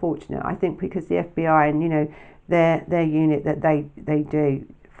unfortunate. I think because the FBI and their unit that they do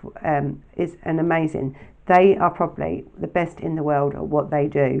is an amazing. They are probably the best in the world at what they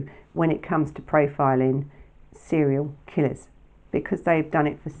do when it comes to profiling serial killers, because they've done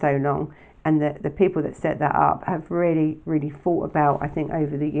it for so long, and the people that set that up have really thought about, I think,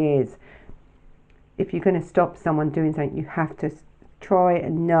 over the years, if you're going to stop someone doing something, you have to try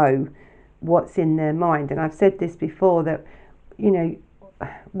and know what's in their mind. And I've said this before, that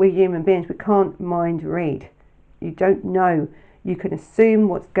we're human beings, we can't mind read. You don't know. You can assume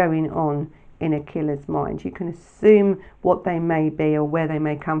what's going on in a killer's mind. You can assume what they may be or where they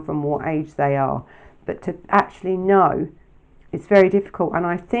may come from, what age they are, but to actually know, it's very difficult. And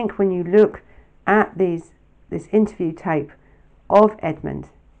I think when you look at this interview tape of Edmund,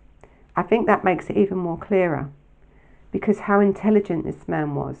 I think that makes it even more clearer, because how intelligent this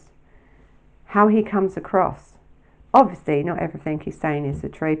man was, how he comes across. Obviously, not everything he's saying is the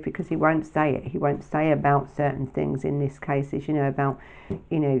truth, because he won't say it. He won't say about certain things in this case, as about,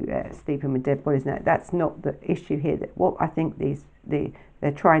 sleeping with dead bodies. That's not the issue here. That what I think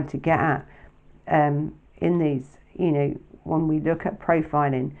they're trying to get at in these, when we look at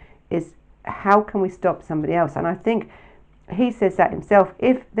profiling, is how can we stop somebody else? And I think he says that himself.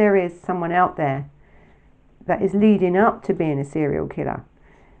 If there is someone out there that is leading up to being a serial killer,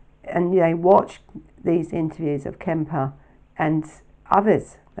 and they watch these interviews of Kemper and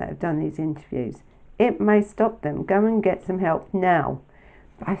others that have done these interviews, it may stop them. Go and get some help now.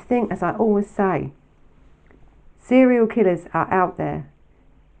 But I think, as I always say, serial killers are out there.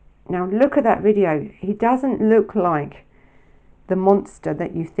 Now look at that video. He doesn't look like the monster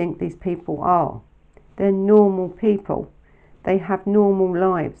that you think these people are. They're normal people. They have normal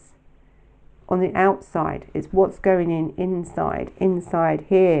lives. On the outside is what's going inside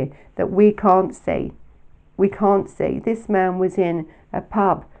here, that we can't see. We can't see. This man was in a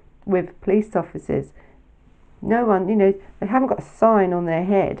pub with police officers. No one, they haven't got a sign on their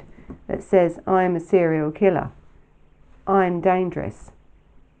head that says, I'm a serial killer. I'm dangerous.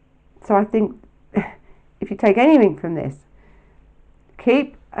 So I think if you take anything from this,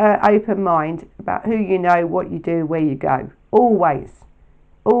 keep an open mind about who you know, what you do, where you go. Always.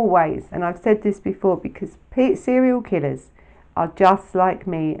 And I've said this before, because serial killers are just like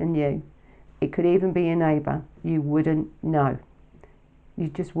me and you. It could even be your neighbour. You wouldn't know. You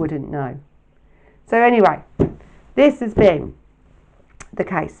just wouldn't know. So anyway, this has been the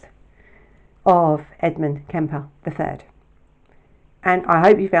case of Edmund Kemper III. And I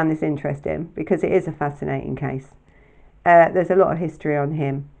hope you found this interesting, because it is a fascinating case. There's a lot of history on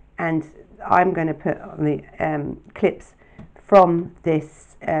him, and I'm going to put on the clips from this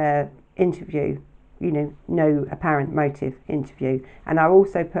interview no apparent motive interview. And I'll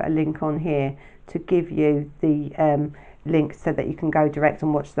also put a link on here to give you the link so that you can go direct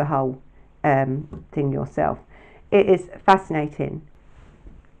and watch the whole thing yourself. It is fascinating.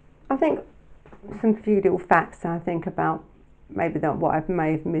 I think some few little facts I think about maybe that what I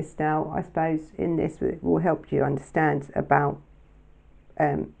may have missed out, I suppose, in this will help you understand about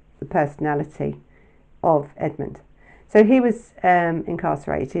the personality of Edmund. So he was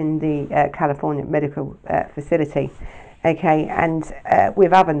incarcerated in the California medical facility, okay, and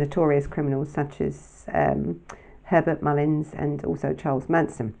with other notorious criminals such as Herbert Mullins and also Charles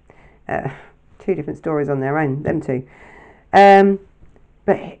Manson. Two different stories on their own, them two.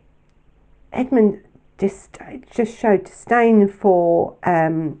 But Edmund just showed disdain for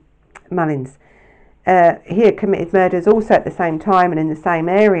Mullins. He had committed murders also at the same time and in the same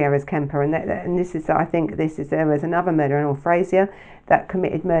area as Kemper, and this is, I think, there was another murderer, an Frazier, that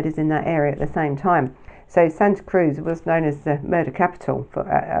committed murders in that area at the same time. So Santa Cruz was known as the murder capital for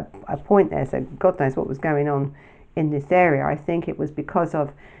a point there. So God knows what was going on in this area. I think it was because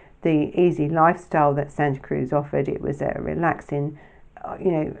of the easy lifestyle that Santa Cruz offered. It was a relaxing,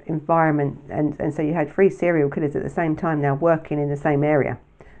 environment, and so you had 3 serial killers at the same time now working in the same area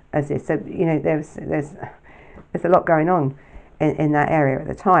as this. So there's a lot going on in that area at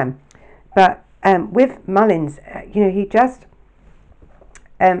the time. But with Mullins, he just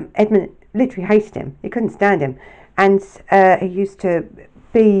Edmund literally hated him. He couldn't stand him, and he used to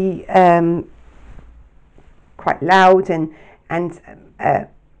be quite loud and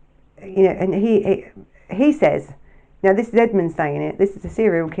he says, now this is Edmund saying it, this is a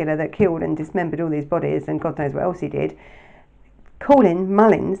serial killer that killed and dismembered all these bodies and God knows what else he did, calling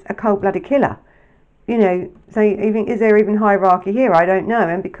Mullins a cold-blooded killer. So you think, is there even hierarchy here? I don't know.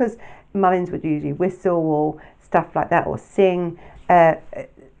 And because Mullins would usually whistle or stuff like that or sing,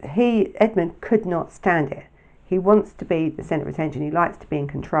 Edmund could not stand it. He wants to be the centre of attention. He likes to be in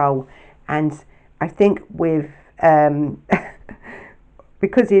control. And I think with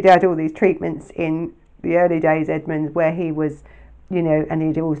because he'd had all these treatments in the early days, Edmund, where he was, and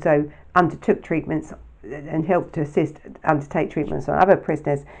he'd also undertook treatments and helped to undertake treatments on other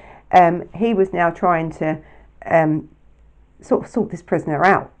prisoners, he was now trying to sort of sort this prisoner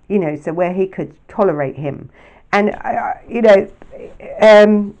out, so where he could tolerate him. And,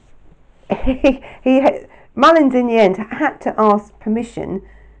 Mullins in the end had to ask permission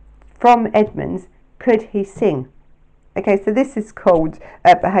from Edmund, could he sing? Okay, so this is called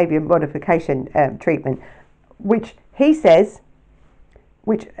behaviour modification treatment, which he says,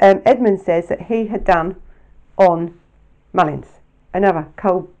 Edmund says that he had done on Mullins, another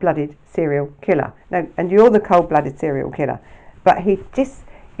cold-blooded serial killer. No, and you're the cold-blooded serial killer. But you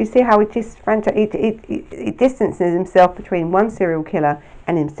see how he distances himself between one serial killer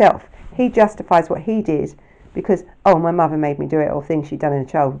and himself. He justifies what he did because, my mother made me do it, or things she'd done in a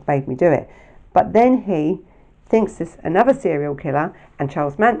child made me do it. But then he thinks there's another serial killer and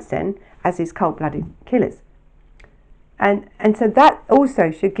Charles Manson as his cold-blooded killers. And so that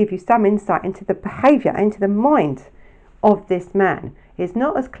also should give you some insight into the behaviour, into the mind of this man. It's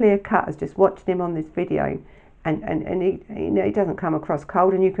not as clear-cut as just watching him on this video, and he doesn't come across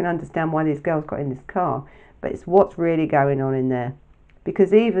cold, and you can understand why these girls got in this car, but it's what's really going on in there.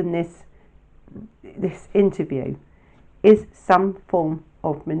 Because even this interview is some form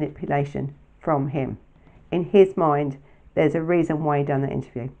of manipulation from him. In his mind, there's a reason why he done that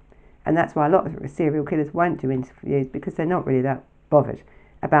interview. And that's why a lot of serial killers won't do interviews, because they're not really that bothered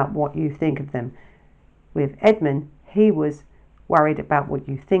about what you think of them. With Edmund, he was worried about what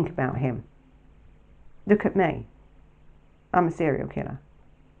you think about him. Look at me. I'm a serial killer.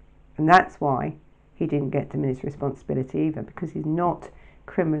 And that's why he didn't get diminished responsibility either, because he's not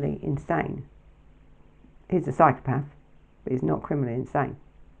criminally insane. He's a psychopath, but he's not criminally insane.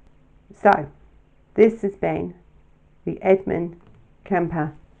 So, this has been the Edmund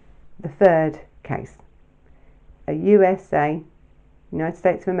Kemper III case. A USA, United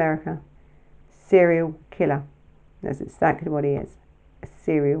States of America, serial killer. That's exactly what he is. A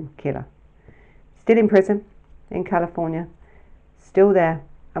serial killer. Still in prison in California. Still there,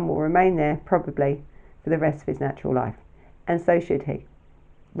 and will remain there probably for the rest of his natural life. And so should he.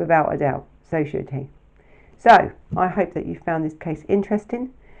 Without a doubt, so should he. So, I hope that you found this case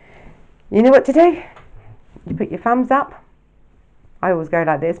interesting. You know what to do? You put your thumbs up. I always go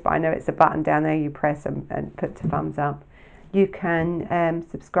like this, but I know it's a button down there you press and put the thumbs up. You can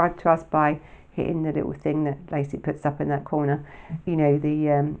subscribe to us by hitting the little thing that Lacey puts up in that corner.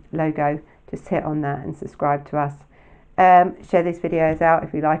 The logo. Just hit on that and subscribe to us. Share these videos out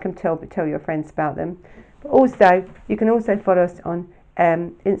if you like them. Tell your friends about them. But also, you can also follow us on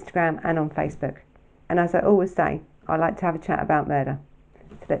Instagram and on Facebook. And as I always say, I like to have a chat about murder.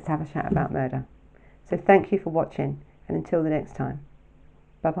 So let's have a chat about murder. So thank you for watching, and until the next time,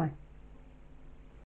 bye bye.